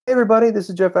Hey everybody, this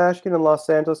is Jeff Ashkin in Los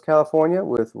Santos, California,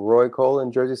 with Roy Cole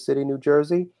in Jersey City, New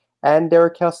Jersey, and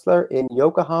Derek Kessler in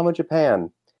Yokohama,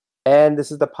 Japan. And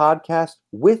this is the podcast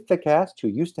with the cast who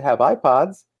used to have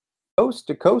iPods, coast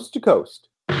to coast to coast.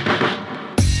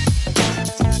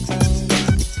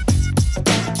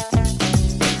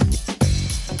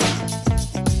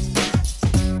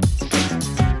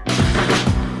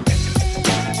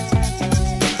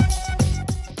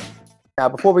 Now,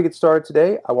 before we get started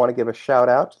today, I want to give a shout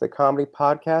out to the comedy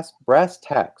podcast Brass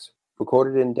Tacks,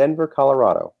 recorded in Denver,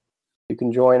 Colorado. You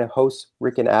can join hosts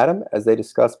Rick and Adam as they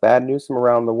discuss bad news from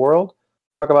around the world,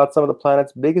 talk about some of the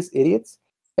planet's biggest idiots,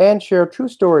 and share true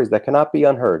stories that cannot be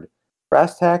unheard.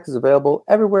 Brass Tacks is available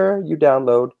everywhere you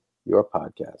download your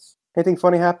podcasts. Anything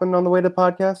funny happened on the way to the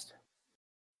podcast?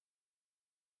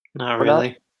 Not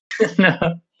really.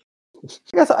 No. I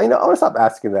guess I want to stop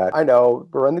asking that. I know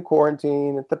we're in the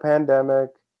quarantine, it's the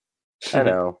pandemic. I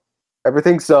know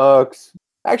everything sucks.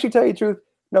 Actually, tell you the truth,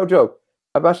 no joke.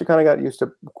 I've actually kind of got used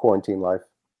to quarantine life.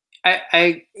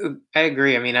 I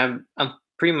agree. I mean, I'm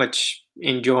pretty much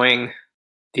enjoying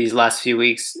these last few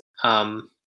weeks,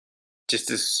 just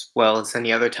as well as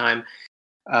any other time.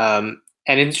 And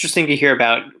it's interesting to hear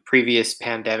about previous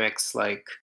pandemics. Like,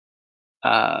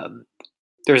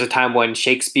 there was a time when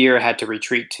Shakespeare had to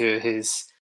retreat to his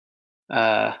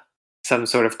some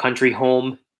sort of country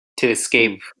home to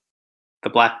escape the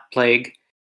Black Plague,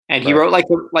 and he wrote like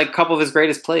a couple of his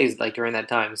greatest plays like during that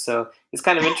time. So it's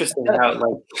kind of interesting how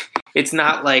like it's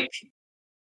not like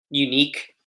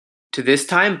unique to this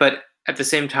time, but at the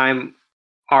same time,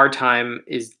 our time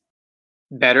is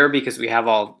better because we have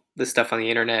all this stuff on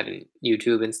the internet and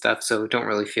YouTube and stuff. So don't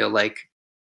really feel like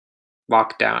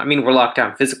locked down. I mean, we're locked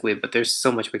down physically, but there's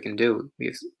so much we can do.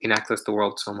 We can access the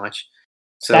world so much.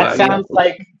 So that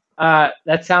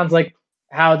sounds like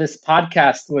how this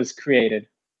podcast was created,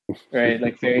 right?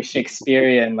 Like very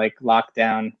Shakespearean, like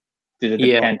lockdown due to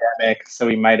the pandemic. So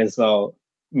we might as well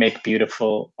make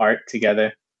beautiful art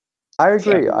together. I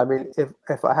agree. I mean,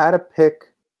 if I had to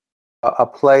pick a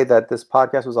play that this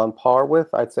podcast was on par with,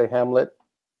 I'd say Hamlet.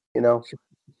 You know,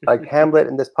 like Hamlet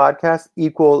and this podcast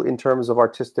equal in terms of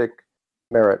artistic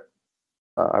merit,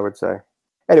 I would say.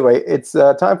 Anyway, it's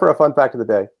time for a fun fact of the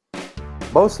day.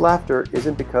 Most laughter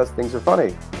isn't because things are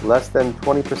funny. Less than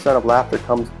 20% of laughter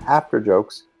comes after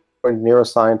jokes, according to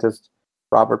neuroscientist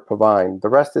Robert Pavine. The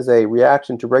rest is a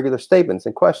reaction to regular statements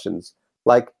and questions,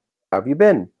 like, how have you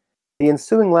been? The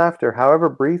ensuing laughter, however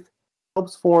brief,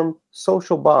 helps form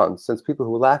social bonds since people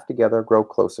who laugh together grow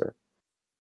closer.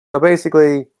 So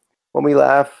basically, when we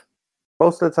laugh,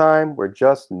 most of the time, we're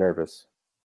just nervous.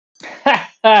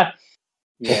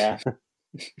 Yeah.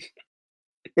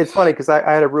 It's funny because I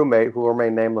had a roommate who will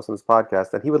remain nameless on this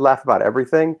podcast, and he would laugh about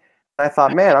everything. And I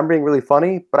thought, man, I'm being really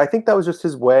funny, but I think that was just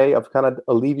his way of kind of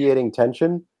alleviating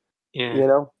tension, you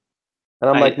know? And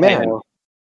I'm like, man,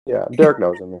 yeah, Derek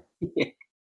knows him.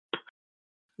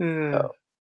 So,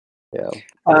 yeah.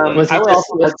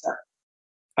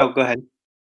 Go ahead.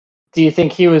 Do you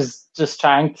think he was just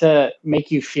trying to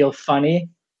make you feel funny?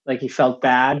 Like he felt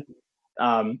bad?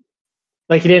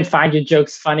 Like he didn't find your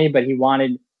jokes funny, but he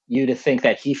wanted you to think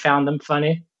that he found them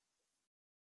funny?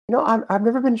 You know, I've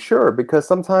never been sure because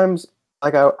sometimes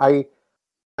like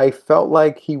I felt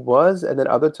like he was, and then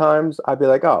other times I'd be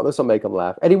like, oh, this will make him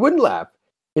laugh. And he wouldn't laugh.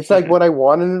 It's like when I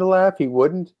wanted him to laugh, he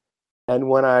wouldn't. And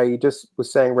when I just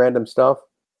was saying random stuff,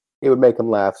 it would make him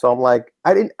laugh. So I'm like,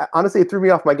 honestly, it threw me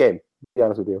off my game, to be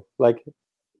honest with you. Like,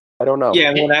 I don't know.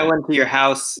 Yeah, when I went to your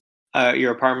house,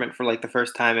 your apartment for like the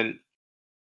first time and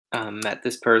met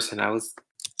this person, I was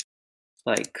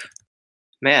like,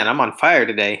 man, I'm on fire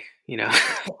today, you know?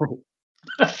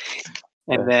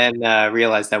 And then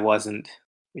realized I wasn't,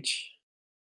 which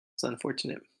is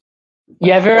unfortunate.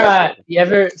 You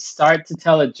ever start to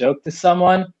tell a joke to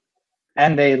someone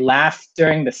and they laugh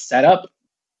during the setup?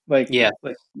 Like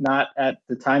not at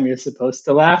the time you're supposed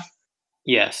to laugh?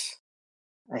 Yes.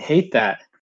 I hate that.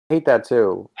 I hate that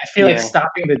too. I feel like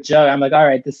stopping the joke. I'm like, all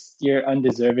right, you're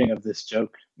undeserving of this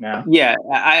joke now. Yeah,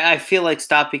 I feel like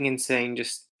stopping and saying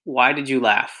just, why did you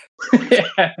laugh?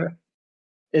 Yeah.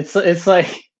 It's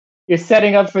like you're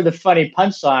setting up for the funny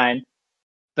punchline,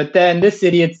 but then this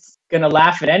idiot's gonna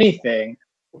laugh at anything.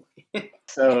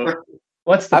 So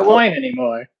what's the point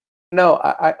anymore? No,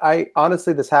 I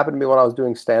honestly, this happened to me when I was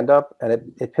doing stand-up, and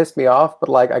it pissed me off, but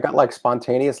like I got like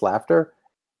spontaneous laughter.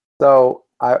 So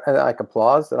I like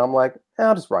applause, and I'm like,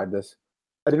 I'll just ride this.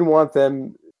 I didn't want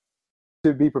them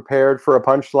to be prepared for a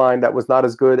punchline that was not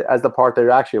as good as the part they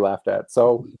actually laughed at.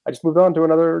 So I just moved on to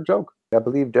another joke. I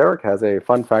believe Derek has a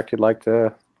fun fact he'd like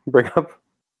to bring up.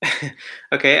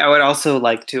 Okay, I would also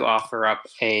like to offer up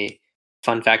a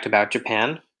fun fact about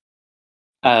Japan.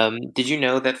 Did you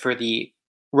know that for the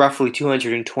roughly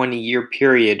 220-year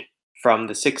period from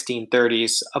the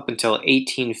 1630s up until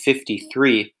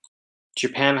 1853,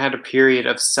 Japan had a period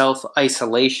of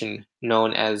self-isolation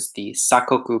known as the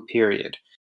Sakoku period.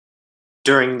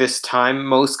 During this time,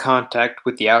 most contact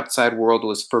with the outside world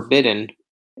was forbidden,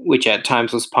 which at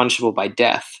times was punishable by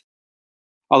death.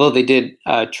 Although they did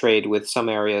trade with some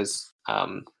areas,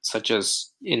 such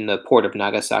as in the port of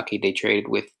Nagasaki, they traded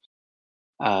with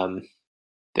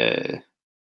the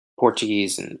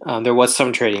Portuguese, and there was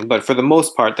some trading, but for the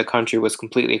most part, the country was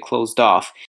completely closed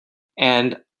off.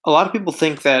 And a lot of people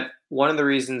think that one of the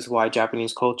reasons why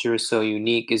Japanese culture is so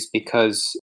unique is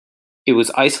because it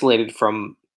was isolated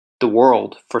from the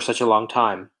world for such a long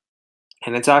time.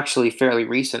 And it's actually fairly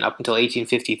recent, up until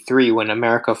 1853, when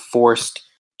America forced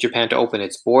Japan to open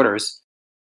its borders.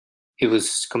 It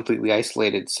was completely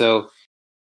isolated. So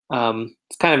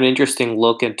it's kind of an interesting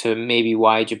look into maybe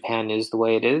why Japan is the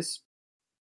way it is.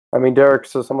 I mean, Derek,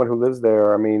 so someone who lives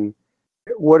there, I mean,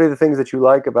 what are the things that you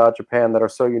like about Japan that are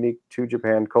so unique to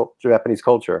Japanese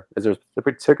culture? Is there a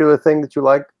particular thing that you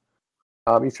like?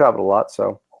 You've traveled a lot,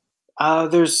 so.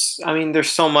 There's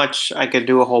so much. I could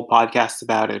do a whole podcast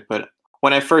about it, but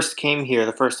when I first came here,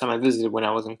 the first time I visited when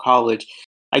I was in college,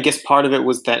 I guess part of it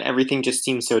was that everything just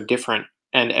seemed so different,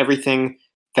 and everything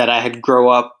that I had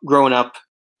grown up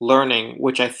learning,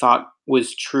 which I thought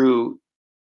was true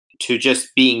to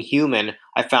just being human,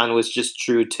 I found was just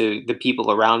true to the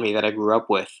people around me that I grew up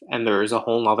with, and there's a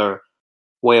whole other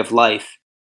way of life.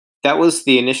 That was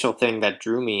the initial thing that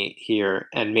drew me here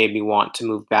and made me want to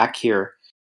move back here.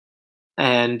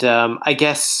 And I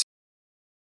guess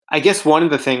one of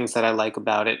the things that I like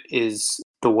about it is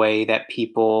the way that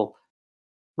people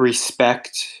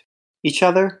respect each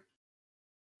other.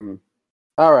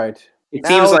 All right. It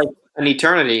seems like an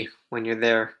eternity when you're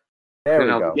there. There we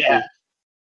go. Yeah.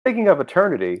 Speaking of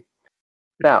eternity,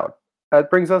 now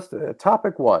that brings us to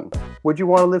topic 1. Would you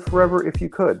want to live forever if you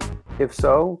could? If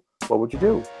so, what would you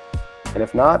do? And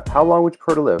if not, how long would you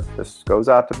prefer to live? This goes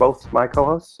out to both my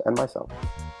co-hosts and myself.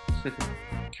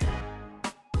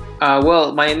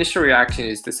 Well, my initial reaction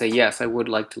is to say yes, I would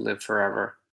like to live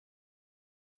forever.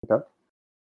 Okay.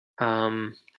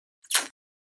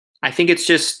 I think it's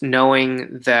just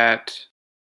knowing that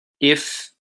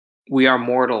if we are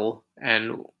mortal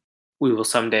and we will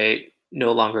someday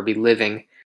no longer be living,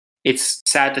 it's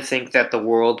sad to think that the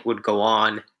world would go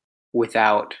on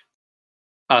without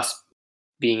us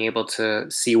being able to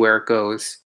see where it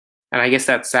goes. And I guess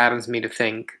that saddens me to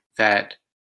think that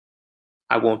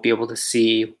I won't be able to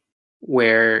see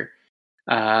where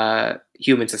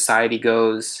human society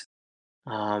goes,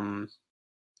 to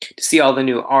see all the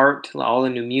new art, all the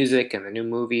new music, and the new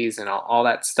movies, and all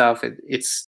that stuff.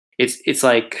 It's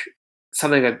like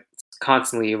something that's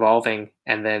constantly evolving,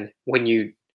 and then when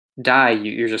you die,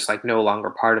 you're just like no longer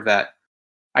part of that.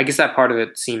 I guess that part of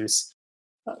it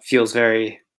feels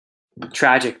very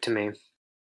tragic to me.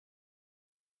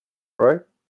 Right?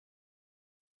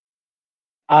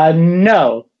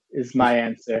 No is my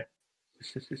answer.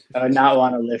 I would not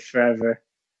want to live forever.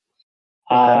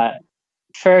 Okay.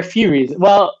 For a few reasons.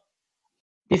 Well,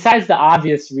 besides the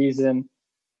obvious reason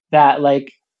that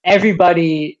like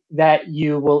everybody that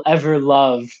you will ever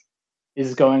love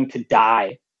is going to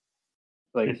die.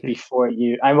 Like before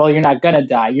you, well, you're not gonna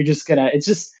die. It's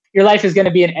just your life is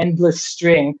gonna be an endless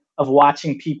string of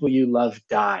watching people you love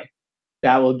die.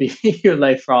 That will be your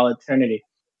life for all eternity.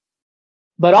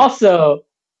 But also,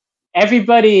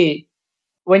 everybody,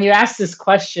 when you ask this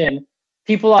question,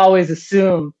 people always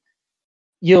assume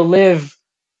you'll live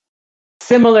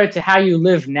similar to how you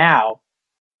live now,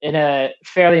 in a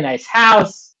fairly nice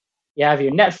house. You have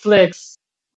your Netflix,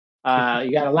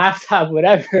 you got a laptop,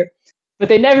 whatever. But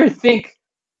they never think,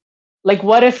 like,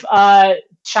 what if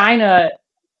China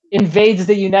invades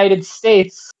the United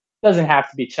States? Doesn't have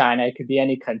to be China, it could be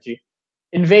any country.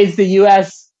 Invades the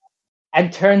US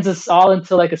and turns us all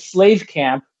into like a slave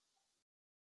camp.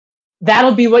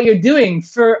 That'll be what you're doing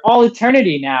for all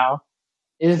eternity now,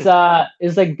 is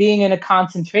like being in a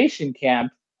concentration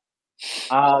camp.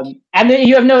 And then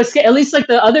you have no escape. At least like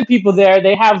the other people there,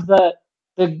 they have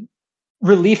the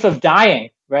relief of dying,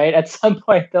 right? At some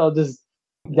point they'll just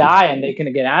die and they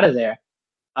can get out of there.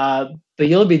 But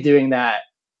you'll be doing that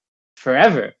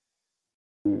forever.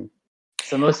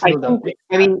 So most people don't think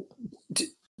that. I mean,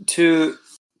 to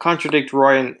contradict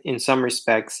Roy in some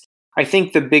respects, I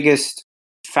think the biggest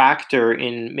factor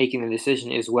in making the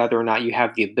decision is whether or not you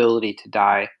have the ability to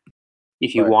die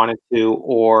if you wanted to,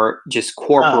 or just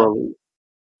corporally.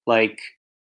 Like,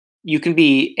 you can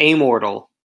be amortal,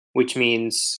 which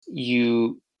means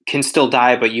you can still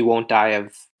die, but you won't die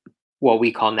of what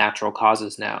we call natural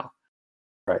causes now.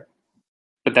 Right.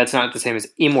 But that's not the same as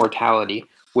immortality,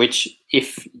 which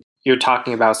if you're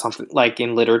talking about something like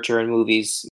in literature and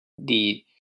movies, the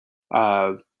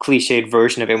cliched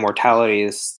version of immortality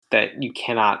is that you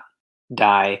cannot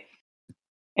die.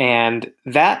 And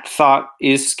that thought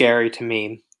is scary to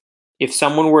me. If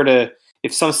some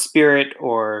spirit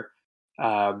or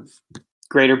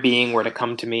greater being were to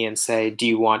come to me and say, do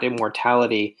you want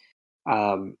immortality?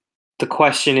 The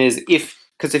question is,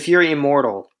 because if you're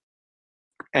immortal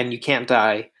and you can't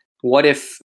die, what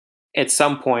if at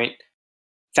some point,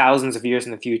 thousands of years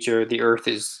in the future, the Earth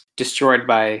is destroyed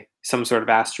by some sort of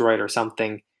asteroid or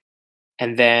something,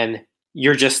 and then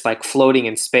you're just like floating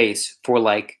in space for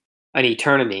like an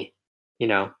eternity,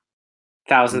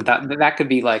 thousands, that could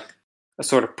be like a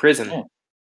sort of prison.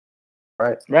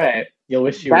 Right. You'll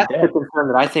wish you were That's dead. the concern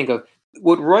that I think of.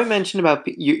 What Roy mentioned about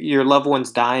your loved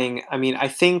ones dying, I mean, I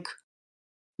think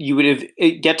you would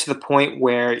get to the point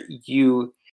where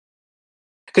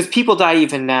because people die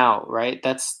even now, right?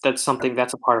 That's something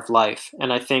that's a part of life,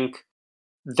 and I think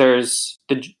there's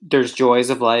joys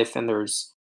of life and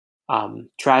there's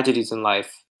tragedies in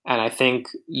life, and I think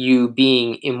you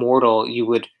being immortal, you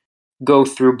would go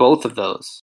through both of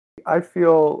those. I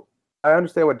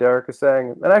understand what Derek is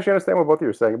saying, and actually I understand what both of you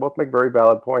are saying. You both make very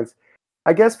valid points.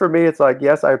 I guess for me, it's like,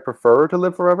 yes, I prefer to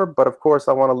live forever, but of course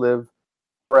I want to live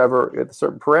forever with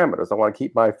certain parameters. I want to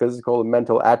keep my physical and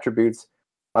mental attributes.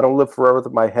 I don't live forever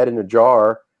with my head in a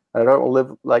jar. And I don't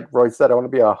live, like Roy said, I want to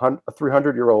be a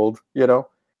 300-year-old,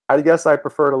 I guess I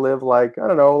prefer to live like, I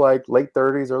don't know, like late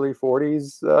 30s, early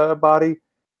 40s body.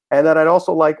 And then I'd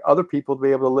also like other people to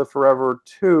be able to live forever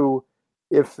too,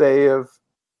 if they have,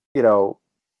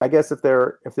 I guess if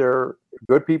they're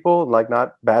good people and like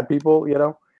not bad people,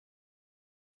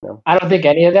 I don't think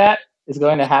any of that is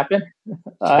going to happen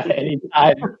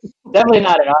anytime. Definitely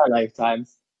not in our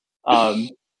lifetimes. I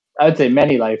would say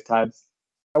many lifetimes.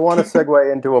 I want to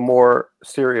segue into a more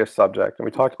serious subject. And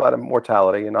we talked about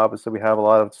immortality, and obviously we have a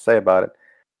lot to say about it.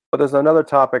 But there's another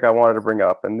topic I wanted to bring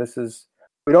up, and this is,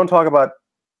 we don't talk about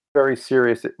very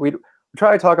serious, we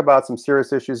try to talk about some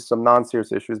serious issues, some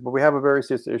non-serious issues, but we have a very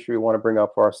serious issue we want to bring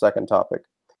up for our second topic.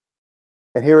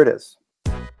 And here it is.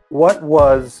 What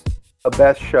was the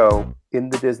best show in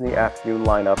the Disney afternoon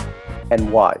lineup,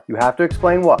 and why? You have to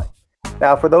explain why.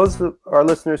 Now, for those of our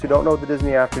listeners who don't know what the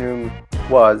Disney afternoon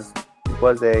was, it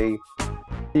was a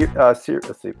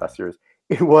series.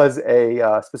 It was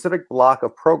a specific block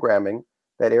of programming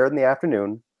that aired in the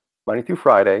afternoon, Monday through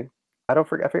Friday. I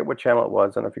forget what channel it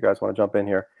was. I don't know if you guys want to jump in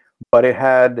here, but it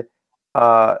had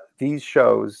these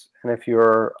shows. And if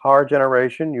you're our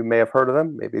generation, you may have heard of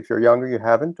them. Maybe if you're younger, you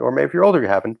haven't, or maybe if you're older, you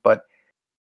haven't. But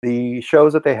the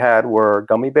shows that they had were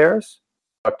Gummy Bears,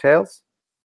 DuckTales,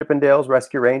 Chip 'n Dale's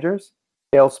Rescue Rangers,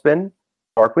 Tailspin,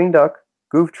 Darkwing Duck,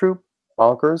 Goof Troop,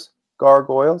 Bonkers,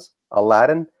 Gargoyles,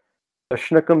 Aladdin, The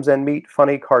Schnookums and Meat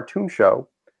Funny Cartoon Show,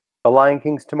 The Lion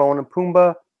King's Timon and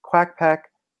Pumbaa, Quack Pack,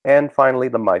 and finally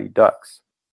The Mighty Ducks.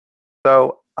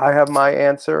 So I have my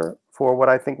answer for what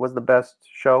I think was the best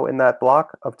show in that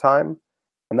block of time.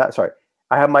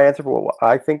 I have my answer for what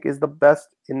I think is the best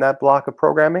in that block of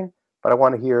programming, but I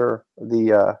want to hear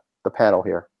the panel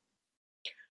here.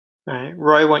 All right,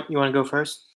 Roy, you want to go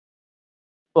first?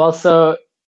 Well, so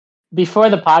before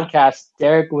the podcast,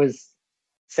 Derek was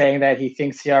saying that he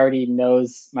thinks he already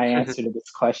knows my answer to this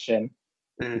question,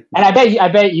 and I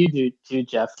bet you do too,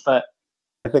 Jeff. But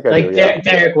I think I do. Yeah.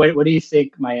 Derek, what do you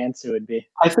think my answer would be?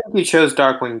 I think you chose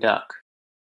Darkwing Duck.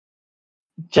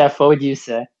 Jeff, what would you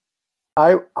say?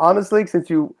 I honestly, since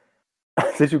you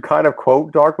kind of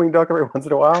quote Darkwing Duck every once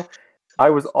in a while, I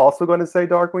was also going to say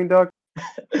Darkwing Duck.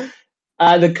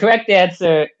 The correct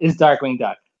answer is Darkwing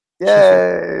Duck.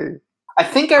 Yay! I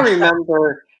think I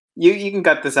remember, you can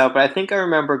cut this out, but I think I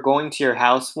remember going to your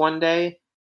house one day.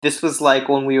 This was like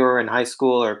when we were in high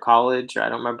school or college, or I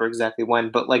don't remember exactly when,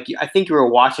 but like I think you were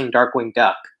watching Darkwing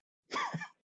Duck.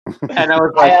 And I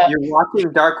was like, you're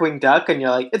watching Darkwing Duck? And you're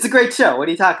like, it's a great show. What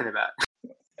are you talking about?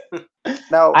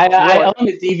 Now, I own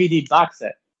the DVD box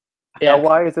set. Yeah. Now,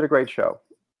 why is it a great show?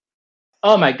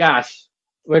 Oh my gosh.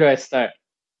 Where do I start?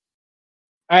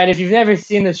 All right, if you've never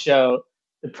seen the show,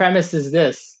 the premise is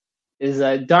this.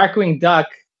 Darkwing Duck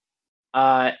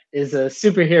is a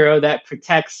superhero that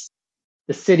protects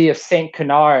the city of St.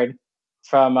 Canard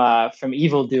from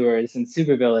evildoers and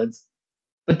supervillains.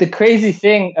 But the crazy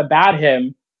thing about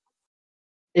him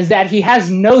is that he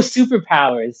has no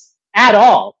superpowers at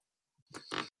all.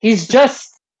 He's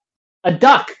just a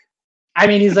duck. I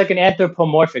mean, he's like an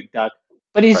anthropomorphic duck,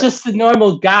 but he's just a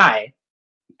normal guy,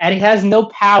 and he has no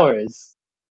powers.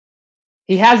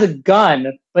 he has a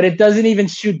gun, but it doesn't even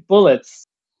shoot bullets.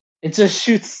 It just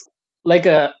shoots like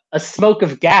a smoke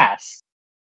of gas.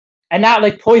 And not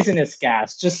like poisonous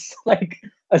gas, just like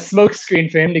a smoke screen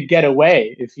for him to get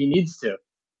away if he needs to.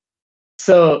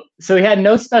 So he had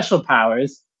no special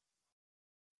powers.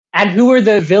 And who were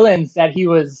the villains that he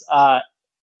was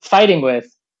fighting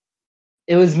with?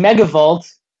 It was Megavolt,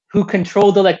 who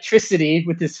controlled electricity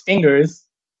with his fingers,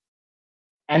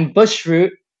 and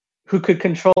Bushroot, who could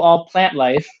control all plant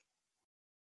life,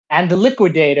 and the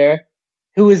Liquidator,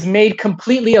 who was made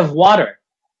completely of water.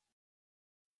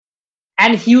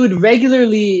 And he would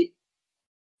regularly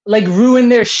like ruin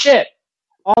their shit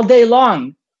all day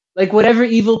long. Like whatever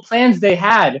evil plans they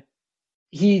had,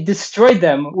 he destroyed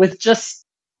them with just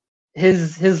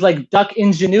his like duck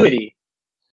ingenuity.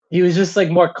 He was just like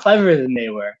more clever than they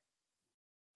were.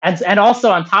 And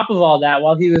also on top of all that,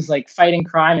 while he was like fighting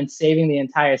crime and saving the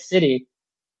entire city,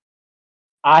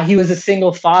 he was a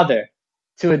single father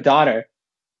to a daughter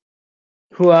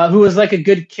who was like a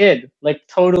good kid, like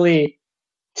totally.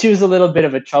 She was a little bit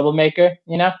of a troublemaker,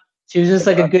 you know. She was just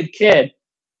like a good kid,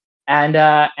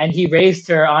 and he raised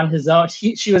her on his own.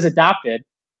 She was adopted.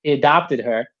 He adopted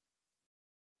her,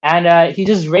 and he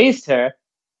just raised her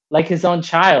like his own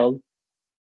child.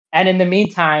 And in the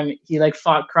meantime, he like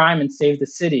fought crime and saved the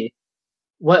city.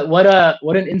 What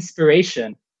an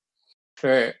inspiration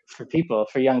for people,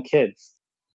 for young kids.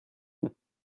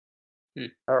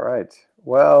 All right.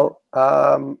 Well,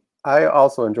 I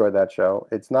also enjoyed that show.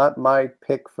 It's not my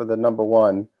pick for the number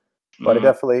one, but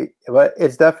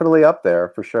it's definitely up there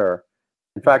for sure.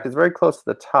 In fact, it's very close to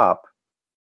the top.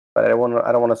 But I don't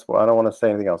want to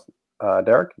say anything else.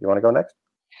 Derek, you want to go next?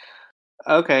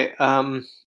 Okay.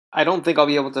 I don't think I'll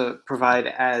be able to provide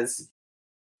as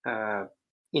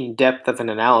in depth of an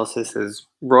analysis as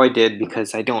Roy did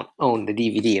because I don't own the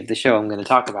DVD of the show I'm going to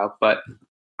talk about. But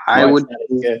I would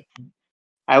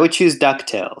choose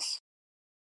DuckTales.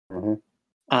 Mm-hmm.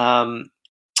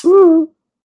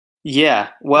 Yeah,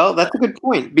 well, that's a good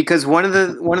point because one of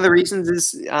the reasons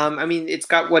is, I mean, it's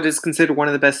got what is considered one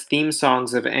of the best theme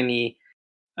songs of any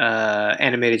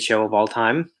animated show of all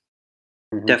time.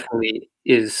 Mm-hmm. Definitely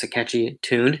is a catchy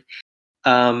tune.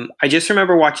 I just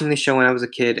remember watching the show when I was a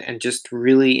kid and just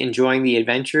really enjoying the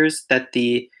adventures that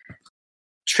the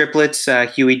triplets,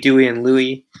 Huey, Dewey, and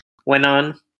Louie, went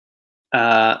on.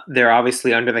 They're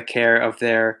obviously under the care of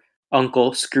their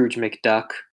uncle, Scrooge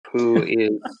McDuck, who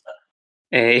is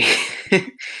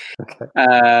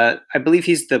I believe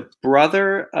he's the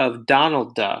brother of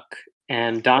Donald Duck,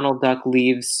 and Donald Duck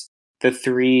leaves the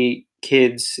three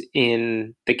kids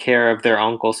in the care of their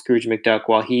uncle Scrooge McDuck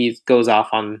while he goes off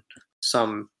on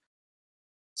some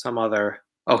other.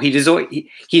 Oh, he joins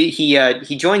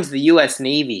the U.S.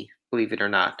 Navy, believe it or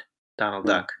not, Donald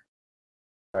Duck.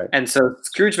 Right. And so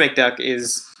Scrooge McDuck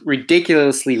is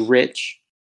ridiculously rich,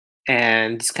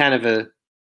 and he's kind of a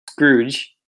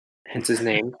Scrooge, hence his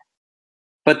name.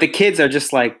 But the kids are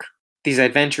just like these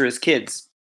adventurous kids.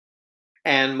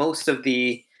 And most of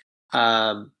the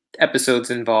episodes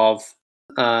involve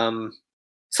some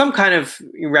kind of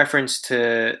reference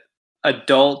to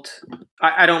adult.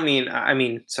 I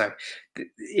mean, sorry.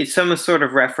 It's some sort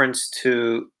of reference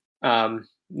to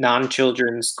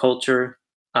non-children's culture.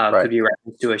 Right. Could be a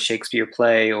reference to a Shakespeare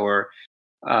play or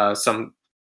some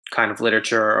kind of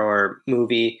literature or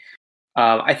movie.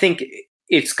 I think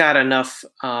it's got enough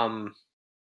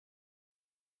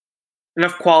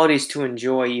qualities to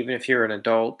enjoy, even if you're an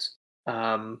adult.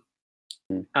 I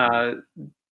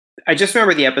just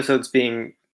remember the episodes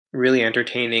being really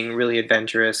entertaining, really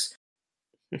adventurous.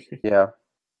 Yeah.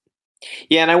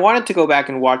 Yeah, and I wanted to go back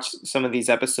and watch some of these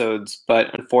episodes,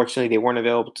 but unfortunately they weren't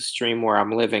available to stream where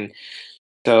I'm living,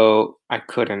 so I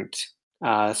couldn't.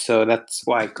 So that's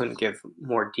why I couldn't give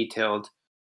more detailed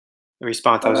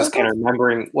response. I was just kind of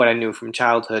remembering what I knew from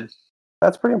childhood.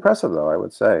 That's pretty impressive, though, I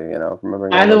would say, remembering.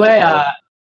 By the way,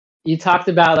 you talked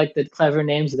about like the clever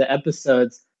names of the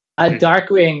episodes.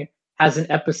 Darkwing has an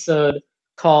episode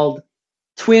called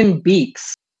Twin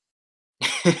Beaks,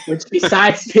 which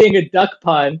besides being a duck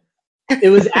pun, it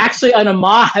was actually an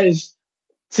homage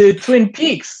to Twin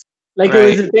Peaks. Like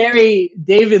It was a very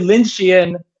David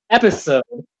Lynchian episode.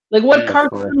 Like what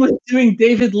cartoon was doing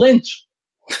David Lynch?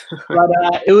 But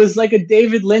it was like a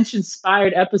David Lynch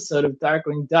inspired episode of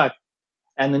Darkwing Duck.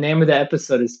 And the name of the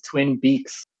episode is Twin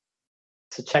Beaks.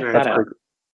 So check that out.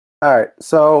 All right.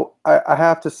 So I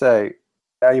have to say,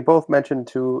 you both mentioned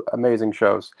two amazing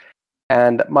shows.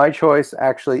 And my choice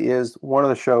actually is one of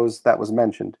the shows that was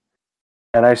mentioned.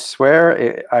 And I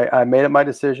swear, I made it my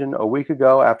decision a week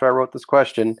ago after I wrote this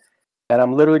question. And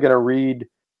I'm literally going to read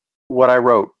what I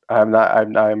wrote. I'm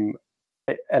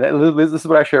this is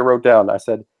what actually I wrote down. I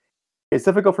said, it's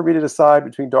difficult for me to decide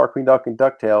between Darkwing Duck and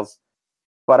DuckTales,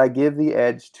 but I give the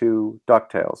edge to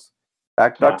DuckTales.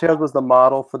 DuckTales was the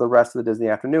model for the rest of the Disney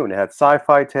afternoon. It had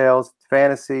sci-fi tales,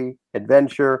 fantasy,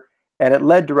 adventure, and it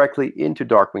led directly into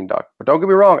Darkwing Duck. But don't get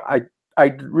me wrong, I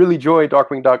really enjoy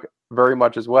Darkwing Duck very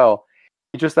much as well.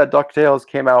 It's just that DuckTales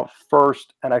came out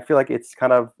first, and I feel like it's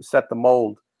kind of set the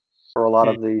mold for a lot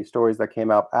of the stories that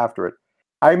came out after it.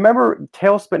 I remember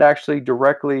TaleSpin actually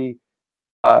directly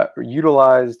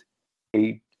utilized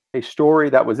a story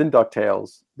that was in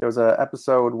DuckTales. There was an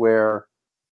episode where,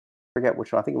 I forget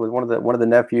which one, I think it was one of the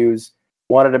nephews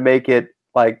wanted to make it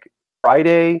like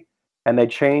Friday, and they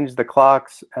changed the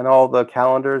clocks and all the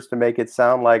calendars to make it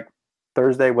sound like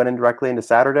Thursday went in directly into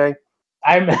Saturday.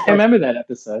 I remember that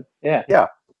episode. Yeah. Yeah.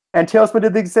 And TaleSpin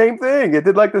did the same thing. It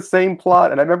did like the same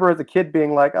plot. And I remember as a kid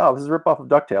being like, oh, this is a ripoff of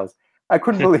DuckTales. I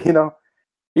couldn't believe,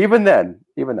 even then,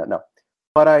 no.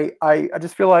 But I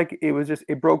just feel like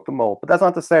it broke the mold. But that's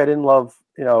not to say I didn't love,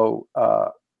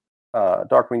 Darkwing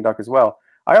Duck as well.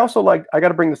 I also I got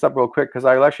to bring this up real quick because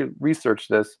I actually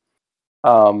researched this.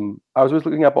 I was just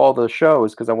looking up all the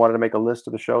shows because I wanted to make a list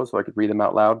of the shows so I could read them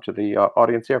out loud to the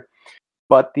audience here.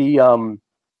 But the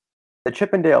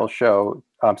Chippendales show,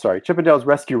 Chippendales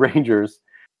Rescue Rangers,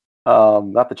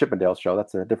 not the Chippendales show,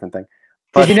 that's a different thing.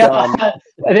 But,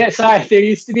 sorry, there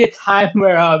used to be a time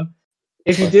where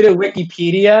if you did a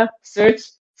Wikipedia search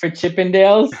for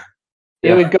Chippendales,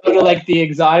 it would go to like the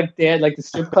exotic dance, like the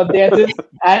strip club dances,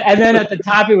 and then at the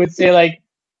top it would say like,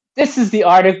 this is the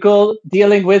article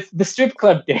dealing with the strip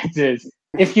club dancers.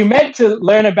 If you meant to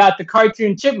learn about the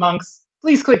cartoon chipmunks,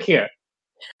 please click here.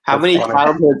 How many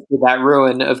childhoods did that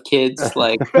ruin of kids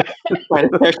like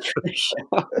trying to search for the show?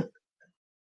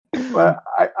 Well,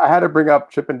 I had to bring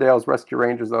up Chippendales Rescue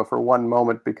Rangers though for one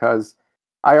moment because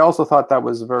I also thought that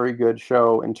was a very good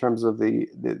show in terms of the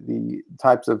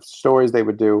types of stories they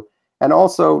would do. And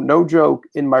also, no joke,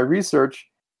 in my research,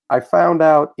 I found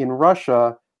out in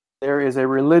Russia there is a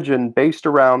religion based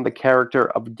around the character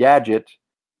of Gadget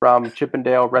from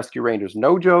Chippendale Rescue Rangers.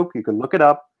 No joke, you can look it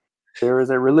up. There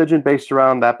is a religion based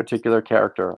around that particular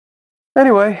character.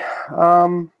 Anyway,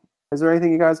 is there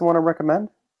anything you guys want to recommend?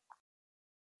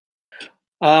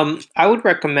 I would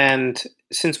recommend,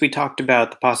 since we talked about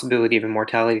the possibility of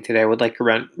immortality today, I would like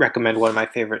to recommend one of my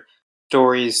favorite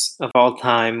stories of all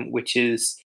time, which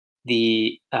is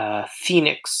the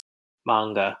Phoenix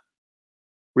manga,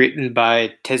 written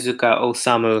by Tezuka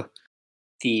Osamu,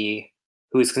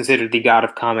 who is considered the god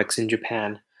of comics in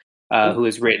Japan, who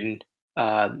has written,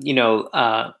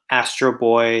 Astro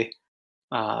Boy.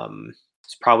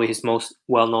 It's probably his most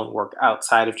well-known work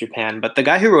outside of Japan. But the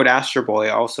guy who wrote Astro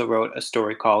Boy also wrote a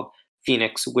story called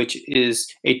Phoenix, which is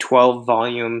a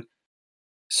 12-volume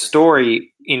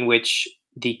story in which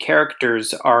the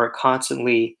characters are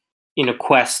constantly in a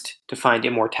quest to find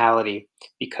immortality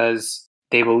because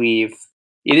it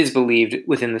is believed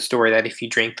within the story that if you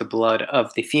drink the blood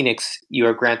of the phoenix, you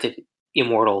are granted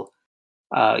eternal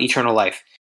life.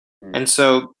 And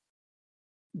so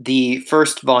the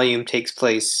first volume takes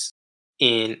place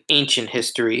in ancient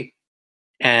history,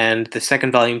 and the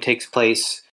second volume takes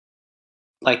place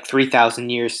like 3,000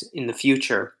 years in the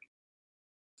future.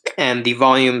 And the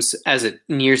volumes, as it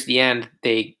nears the end,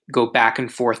 they go back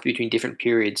and forth between different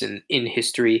periods in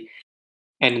history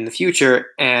and in the future.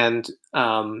 And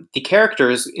the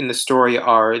characters in the story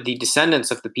are the descendants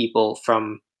of the people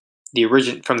from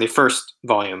the first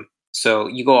volume. So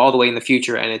you go all the way in the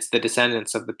future, and it's the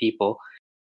descendants of the people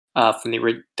from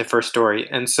the first story.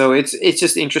 And so it's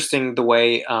just interesting the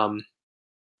way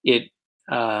it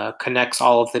connects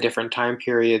all of the different time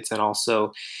periods, and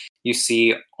also you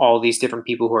see all these different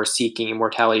people who are seeking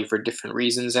immortality for different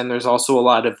reasons. And there's also a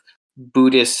lot of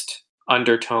Buddhist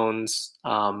undertones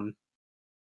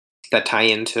that tie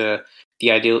into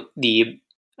the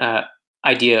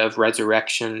idea of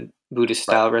resurrection, Buddhist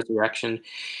style resurrection,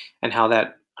 and how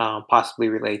that possibly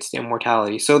relates to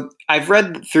immortality. So I've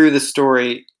read through the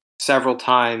story several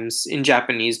times in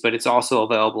Japanese, but it's also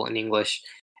available in English.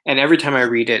 And every time I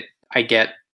read it, I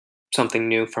get something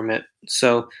new from it.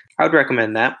 So I would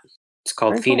recommend that. It's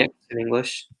called Very Phoenix in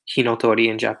English, Hinotori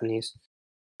in Japanese.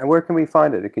 And where can we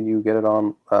find it? Can you get it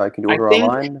on? Can you order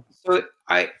online? So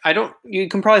I don't. You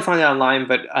can probably find it online,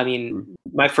 but I mean,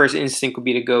 my first instinct would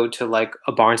be to go to like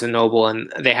a Barnes and Noble,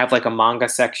 and they have like a manga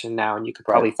section now, and you could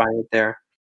probably find it there.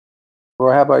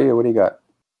 Roy, how about you? What do you got?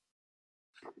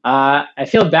 I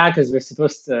feel bad because we're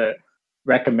supposed to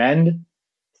recommend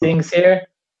things here.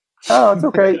 Oh, it's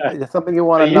okay. It's something you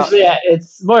want to. Usually,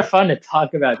 it's more fun to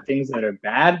talk about things that are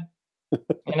bad.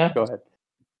 Go ahead.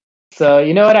 So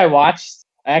you know what I watched?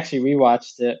 I actually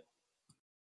rewatched it.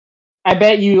 I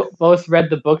bet you both read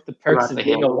the book, The Perks Hot of to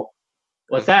Being a... Handle.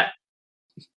 What's that?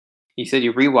 You said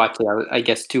you rewatched it. I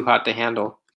guess Too Hot to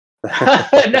Handle. No,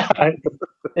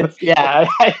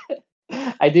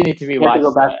 I do need to You have to rewatch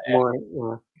go back that more.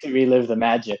 Yeah. to relive the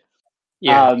magic.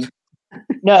 Yeah.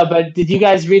 No, but did you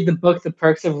guys read the book, The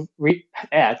Perks of...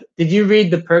 did you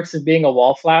read The Perks of Being a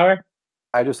Wallflower?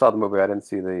 I just saw the movie. I didn't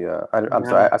see the. I'm No.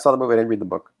 sorry. I saw the movie. I didn't read the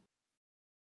book.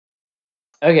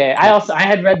 Okay, I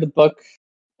had read the book,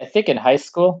 I think in high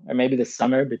school, or maybe the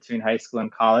summer between high school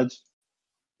and college.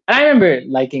 And I remember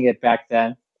liking it back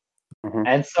then. Mhm.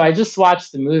 And so I just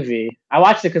watched the movie. I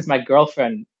watched it because my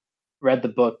girlfriend read the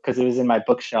book because it was in my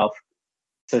bookshelf.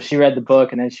 So she read the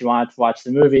book and then she wanted to watch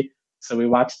the movie. So we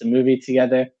watched the movie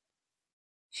together.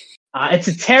 It's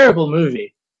a terrible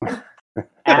movie.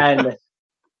 And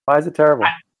Why is it terrible?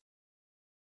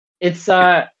 it's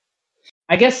I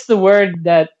guess the word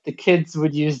that the kids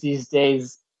would use these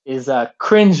days is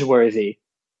cringeworthy.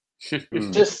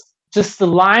 Just the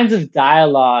lines of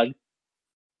dialogue,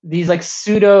 these like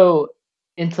pseudo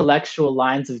intellectual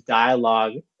lines of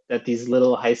dialogue that these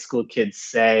little high school kids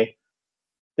say.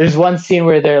 There's one scene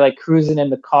where they're like cruising in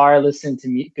the car, listening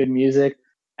to good music,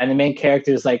 and the main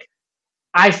character is like,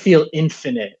 "I feel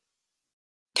infinite,"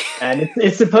 and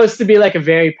it's supposed to be like a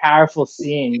very powerful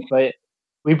scene, but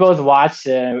we both watched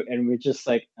it and we're just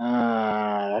like,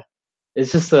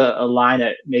 it's just a line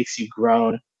that makes you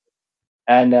groan.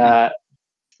 And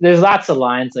there's lots of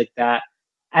lines like that.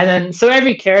 And then so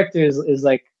every character is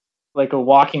like a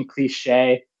walking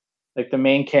cliche. Like the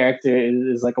main character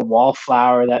is like a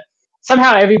wallflower that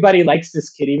somehow everybody likes this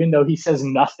kid, even though he says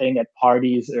nothing at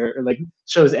parties or like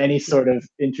shows any sort of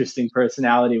interesting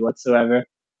personality whatsoever.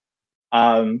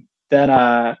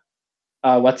 Then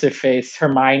what's her face?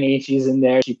 Hermione, she's in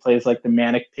there. She plays like the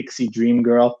manic pixie dream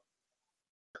girl.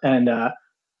 And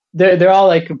they're all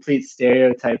like complete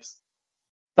stereotypes.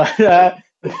 But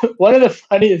one of the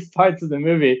funniest parts of the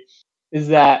movie is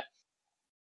that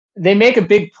they make a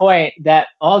big point that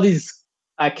all these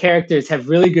characters have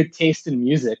really good taste in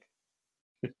music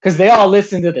because they all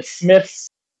listen to the Smiths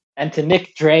and to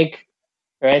Nick Drake,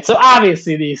 right? So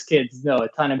obviously these kids know a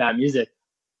ton about music.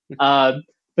 But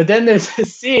then there's a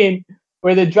scene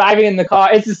where they're driving in the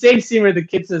car. It's the same scene where the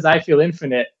kid says, "I feel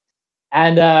infinite."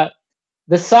 And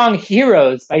the song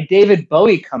Heroes by David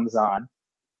Bowie comes on.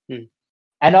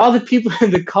 And all the people in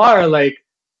the car are like,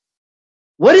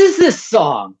 "What is this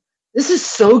song? This is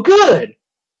so good.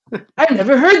 I've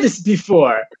never heard this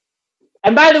before."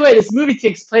 And by the way, this movie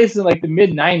takes place in like the mid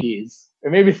 90s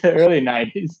or maybe the early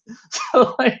 90s.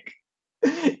 So like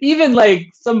even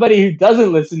like somebody who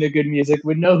doesn't listen to good music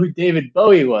would know who David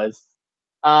Bowie was.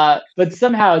 But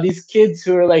somehow these kids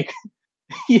who are like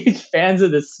huge fans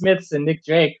of the Smiths and Nick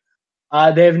Drake,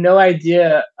 they have no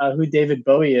idea who David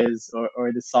Bowie is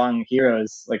or the song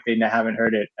Heroes. Like they haven't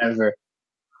heard it ever.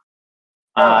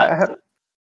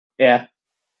 Yeah.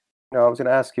 No, I was going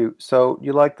to ask you. So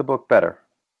you like the book better?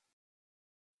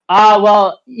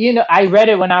 Well, I read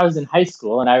it when I was in high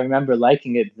school, and I remember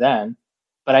liking it then.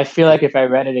 But I feel like if I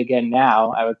read it again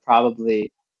now, I would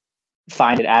probably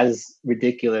find it as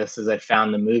ridiculous as I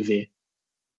found the movie.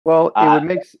 Well,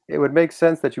 it would make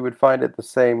sense that you would find it the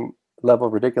same level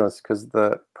of ridiculous because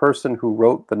the person who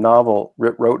wrote the novel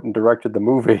wrote and directed the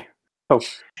movie. So,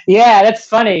 yeah, that's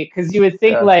funny because you would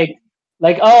think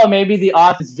like oh, maybe the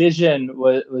author's vision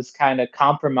was kind of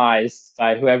compromised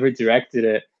by whoever directed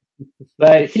it,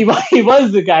 but he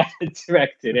was the guy that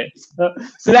directed it,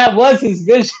 so that was his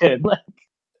vision. Like,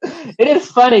 it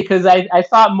is funny because I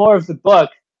thought more of the book,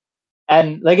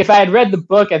 and like if I had read the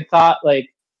book and thought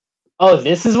like, oh,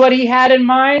 this is what he had in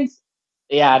mind,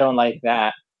 yeah, I don't like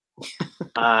that.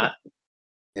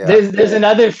 There's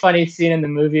another funny scene in the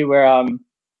movie where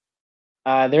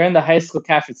they're in the high school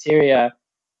cafeteria,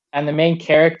 and the main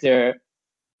character,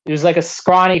 there's like a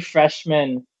scrawny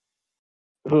freshman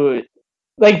who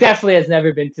like definitely has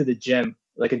never been to the gym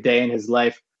like a day in his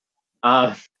life.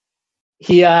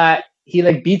 He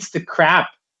like beats the crap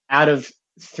out of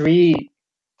 3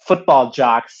 football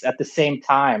jocks at the same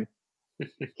time.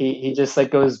 He just like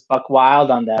goes buck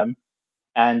wild on them,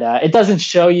 and it doesn't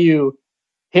show you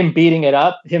him beating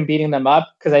them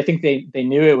up because I think they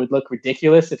knew it would look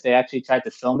ridiculous if they actually tried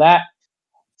to film that.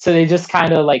 So they just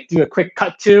kind of like do a quick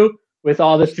cut to with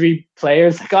all the 3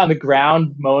 players like on the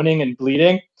ground moaning and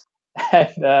bleeding,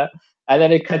 and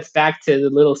then it cuts back to the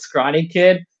little scrawny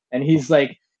kid, and he's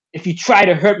like, "If you try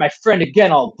to hurt my friend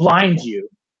again, I'll blind you."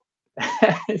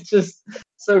 It's just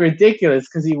so ridiculous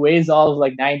because he weighs all of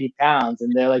like 90 pounds,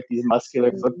 and they're like these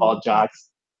muscular football jocks.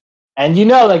 And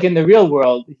like in the real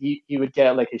world, he would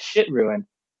get like his shit ruined.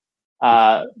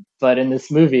 But in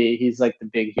this movie, he's like the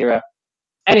big hero.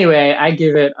 Anyway, I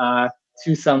give it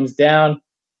 2 thumbs down.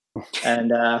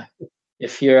 And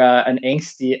if you're an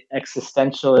angsty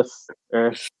existentialist,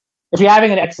 or if you're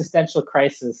having an existential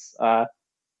crisis,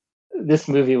 this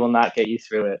movie will not get you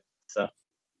through it. So.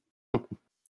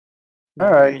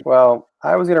 All right. Well,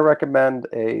 I was going to recommend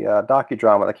a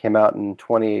docudrama that came out in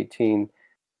 2018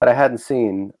 that I hadn't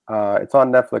seen. It's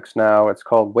on Netflix now. It's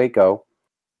called Waco,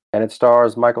 and it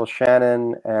stars Michael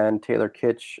Shannon and Taylor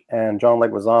Kitsch and John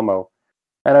Leguizamo.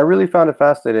 And I really found it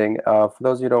fascinating. For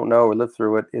those of you who don't know or lived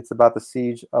through it, it's about the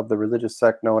siege of the religious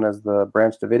sect known as the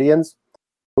Branch Davidians,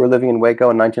 who were living in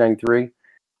Waco in 1993.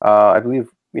 I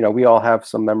believe we all have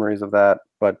some memories of that,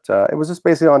 but it was just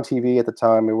basically on TV at the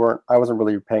time. I wasn't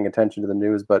really paying attention to the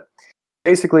news, but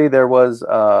basically there was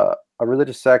a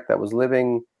religious sect that was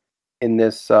living in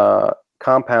this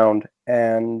compound,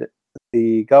 and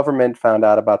the government found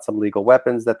out about some legal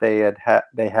weapons that they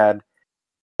had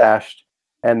stashed,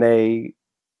 and they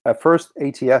at first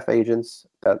ATF agents,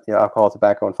 alcohol,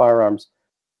 tobacco, and firearms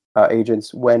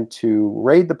agents, went to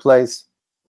raid the place,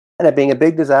 and it being a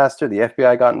big disaster, the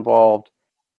FBI got involved,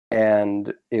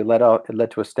 and it led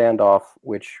to a standoff,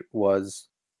 which was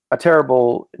a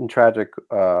terrible and tragic.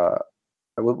 It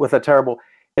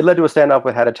led to a standoff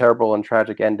that had a terrible and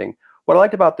tragic ending. What I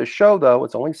liked about the show, though,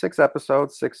 it's only 6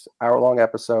 episodes, 6-hour-long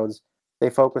episodes.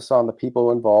 They focus on the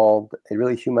people involved. It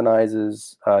really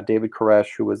humanizes David Koresh,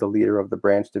 who was the leader of the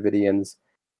Branch Davidians.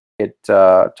 It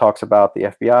talks about the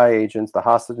FBI agents, the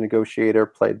hostage negotiator,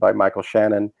 played by Michael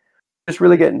Shannon. Just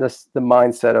really getting the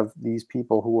mindset of these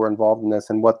people who were involved in this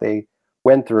and what they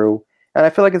went through. And I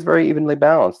feel like it's very evenly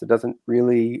balanced. It doesn't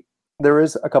really... There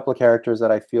is a couple of characters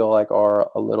that I feel like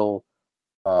are a little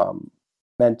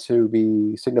meant to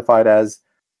be signified as,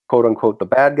 quote-unquote, the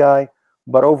bad guy.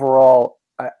 But overall,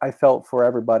 I felt for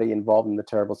everybody involved in the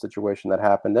terrible situation that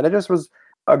happened. And it just was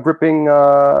a gripping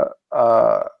drama.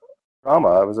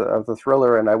 It was a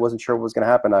thriller, and I wasn't sure what was going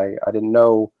to happen. I didn't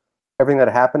know everything that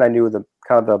happened. I knew the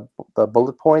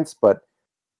bullet points, but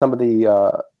some of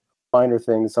the minor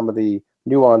things, some of the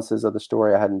nuances of the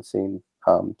story I hadn't seen.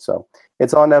 So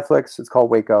it's on Netflix. It's called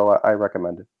Waco. I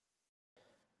recommend it.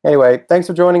 Anyway, thanks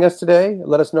for joining us today.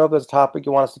 Let us know if there's a topic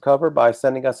you want us to cover by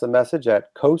sending us a message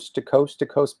at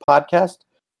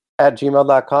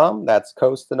coast2coast2coastpodcast@gmail.com. That's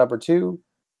coast the number 2,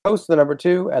 coast the number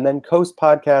 2, and then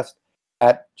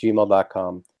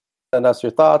coastpodcast@gmail.com. Send us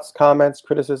your thoughts, comments,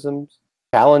 criticisms,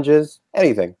 challenges,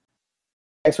 anything.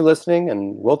 Thanks for listening,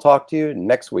 and we'll talk to you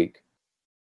next week.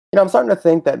 I'm starting to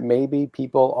think that maybe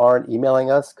people aren't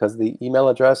emailing us because the email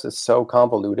address is so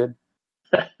convoluted.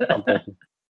 I'm thinking.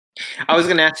 I was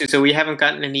going to ask you, so we haven't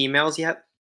gotten any emails yet?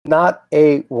 Not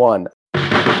a one.